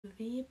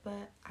movie,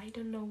 but I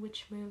don't know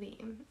which movie.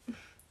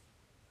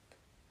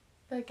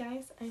 But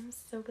guys, I'm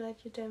so glad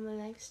you joined my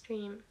live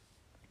stream.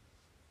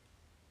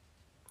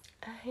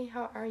 Hey,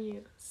 how are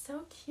you?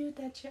 So cute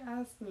that you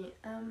asked me.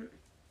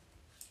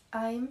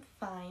 I'm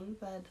fine,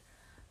 but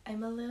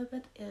I'm a little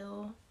bit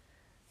ill,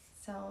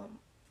 so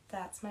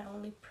that's my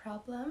only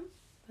problem.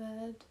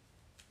 But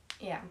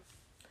yeah,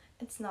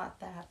 it's not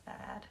that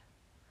bad.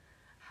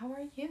 How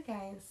are you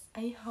guys?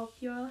 I hope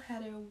you all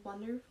had a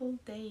wonderful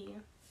day.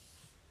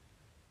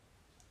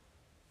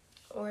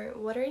 Or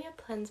what are your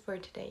plans for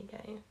today,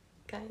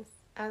 guys?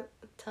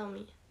 Tell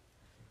me.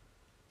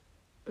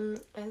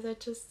 As I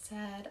just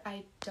said,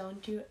 I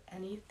don't do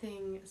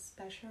anything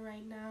special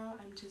right now.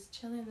 I'm just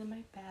chilling in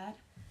my bed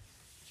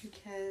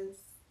because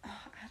I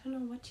don't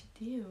know what to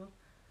do.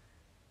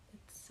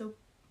 It's so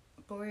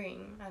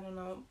boring. I don't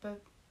know.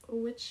 But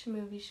which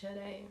movie should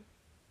I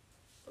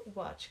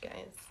watch,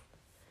 guys?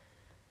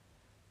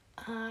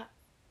 Uh,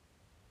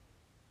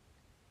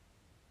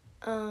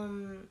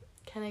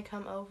 can I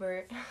come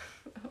over?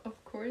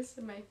 Of course,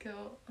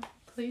 Michael.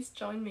 Please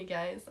join me,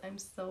 guys. I'm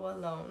so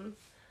alone.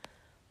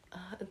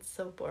 It's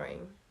so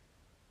boring.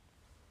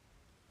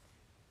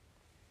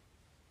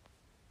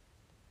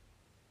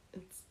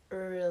 It's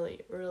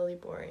really, really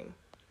boring.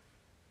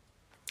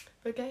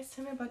 But guys,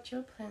 tell me about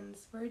your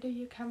plans. Where do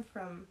you come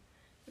from?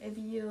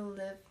 Maybe you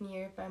live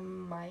nearby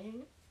my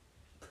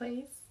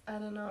place? I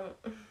don't know.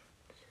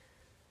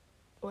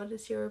 What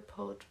is your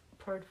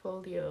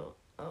portfolio?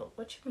 Oh,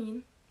 what you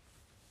mean?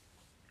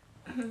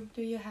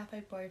 Do you have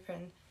a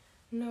boyfriend?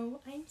 No,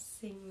 I'm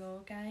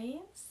single,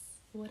 guys.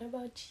 What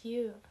about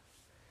you?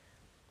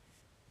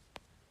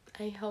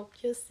 I hope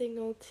you're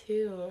single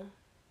too.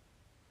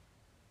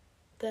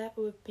 That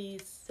would be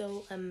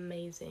so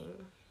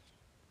amazing.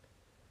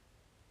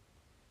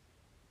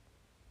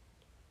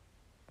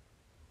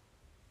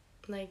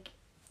 Like,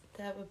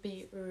 that would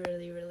be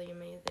really, really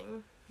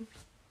amazing.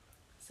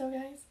 So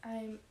guys,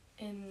 I'm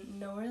in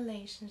no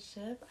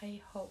relationship.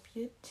 I hope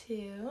you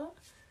too.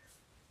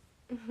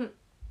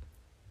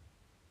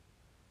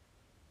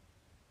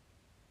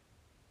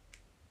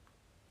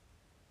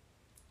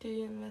 Do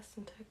you invest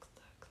in tech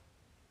stocks?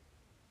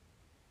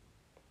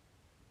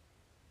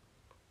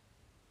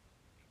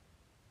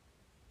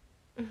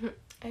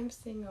 I'm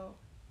single.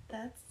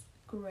 That's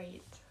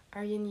great.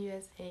 Are you in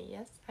USA?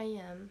 Yes, I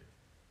am.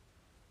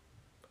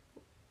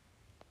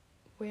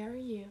 Where are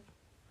you?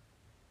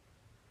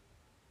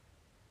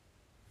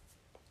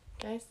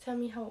 Guys, tell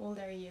me, how old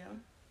are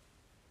you?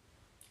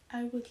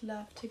 I would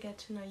love to get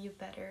to know you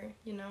better,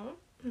 you know?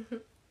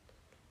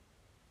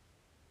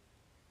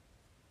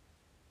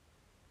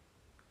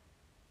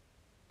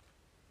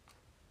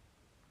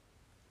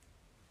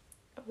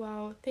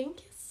 Wow,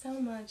 thank you so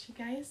much. You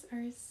guys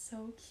are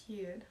so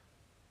cute.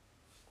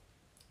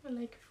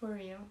 Like, for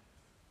real.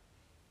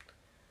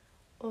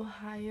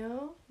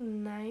 Ohio,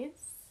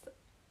 nice.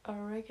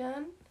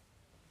 Oregon,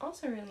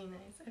 also really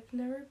nice. I've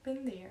never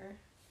been there.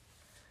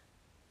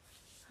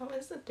 How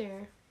is it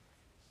there?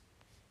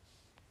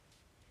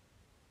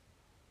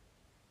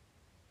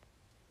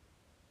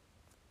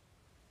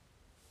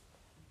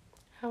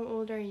 How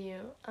old are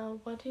you?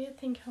 What do you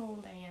think how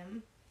old I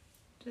am?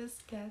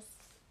 Just guess.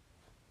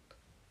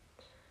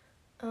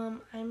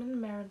 I'm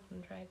in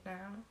Maryland right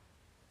now.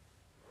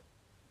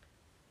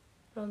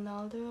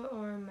 Ronaldo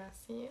or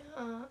Messi?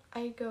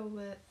 I go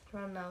with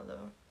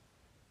Ronaldo.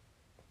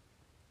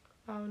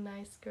 Oh,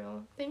 nice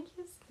girl. Thank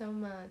you so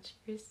much.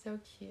 You're so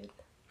cute.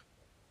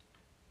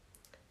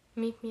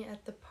 Meet me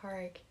at the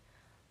park.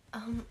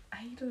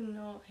 I don't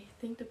know. I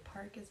think the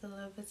park is a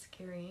little bit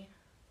scary.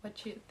 What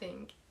do you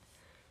think?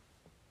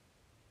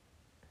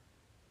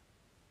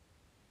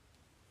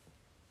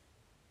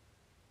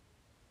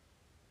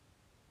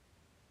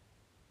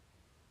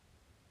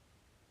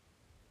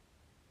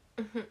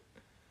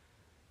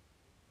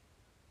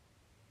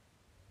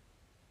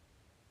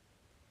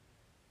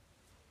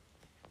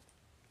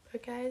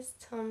 But guys,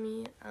 tell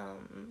me,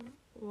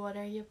 what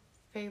are your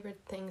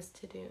favorite things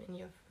to do in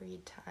your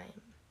free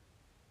time?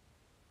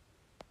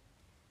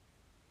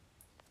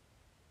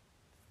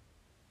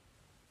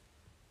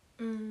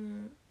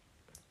 Mm,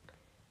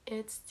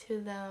 it's too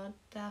loud.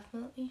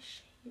 Definitely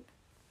shape.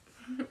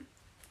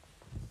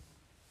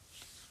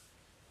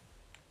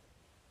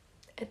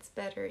 It's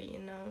better, you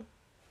know.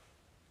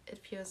 It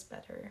feels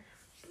better.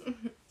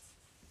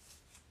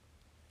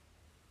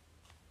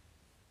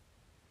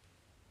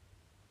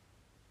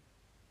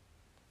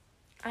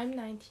 I'm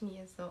 19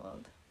 years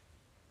old.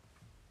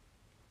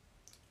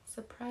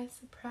 Surprise,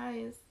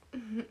 surprise.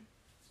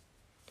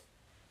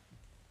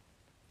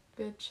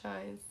 Good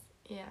choice.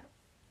 Yeah.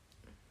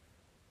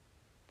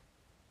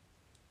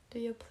 Do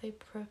you play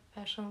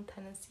professional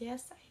tennis?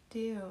 Yes, I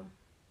do.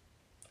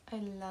 I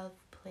love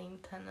playing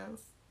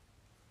tennis.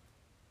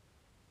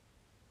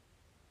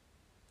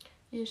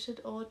 You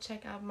should all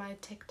check out my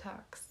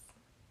TikToks.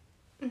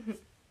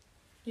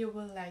 You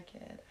will like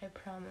it, I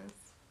promise.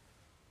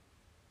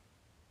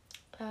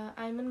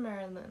 I'm in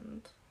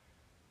Maryland.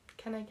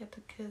 Can I get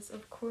a kiss?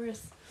 Of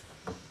course.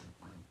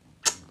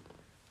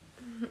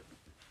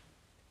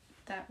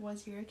 that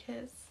was your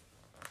kiss.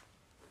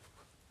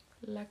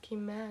 Lucky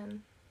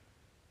man.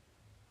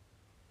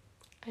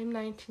 I'm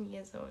 19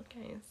 years old,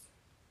 guys.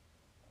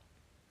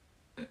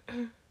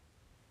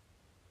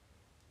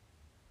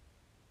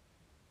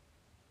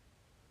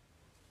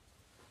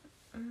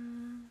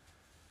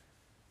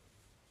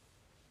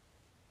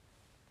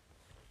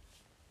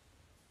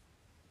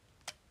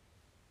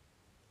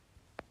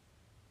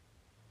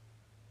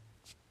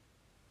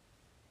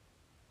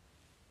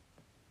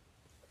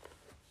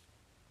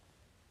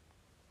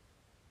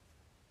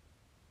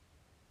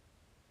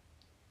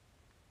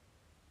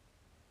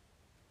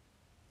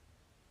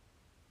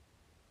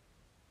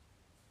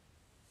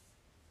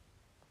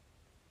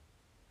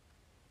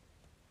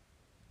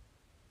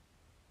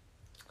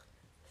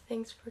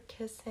 Thanks for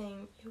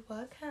kissing. You're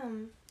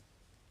welcome.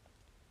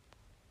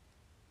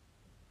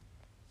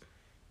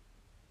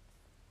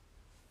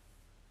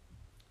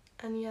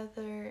 Any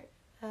other?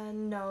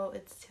 No,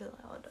 it's too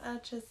loud.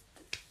 Just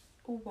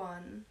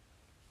one.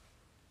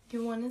 Do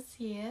you want to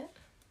see it?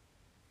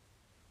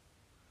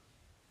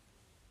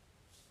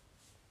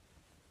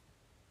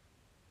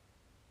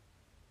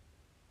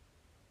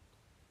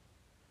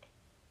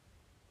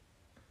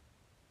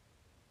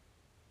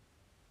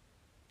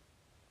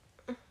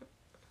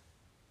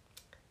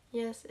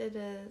 Yes, it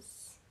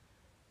is.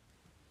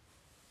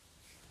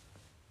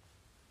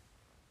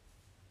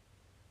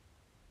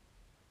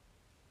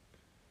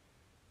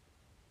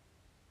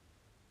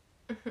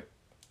 What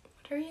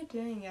are you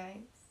doing, guys?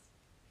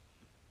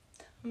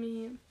 Tell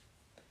me.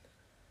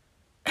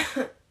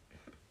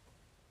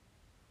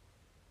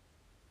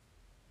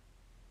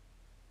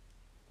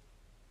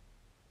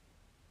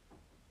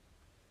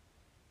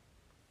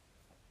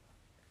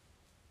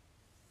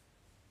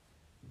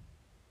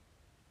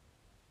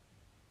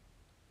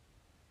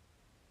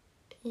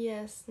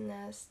 Yes,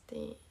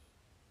 nasty.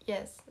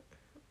 Yes,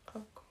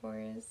 of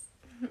course.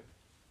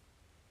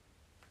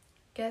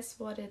 Guess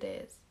what it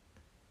is?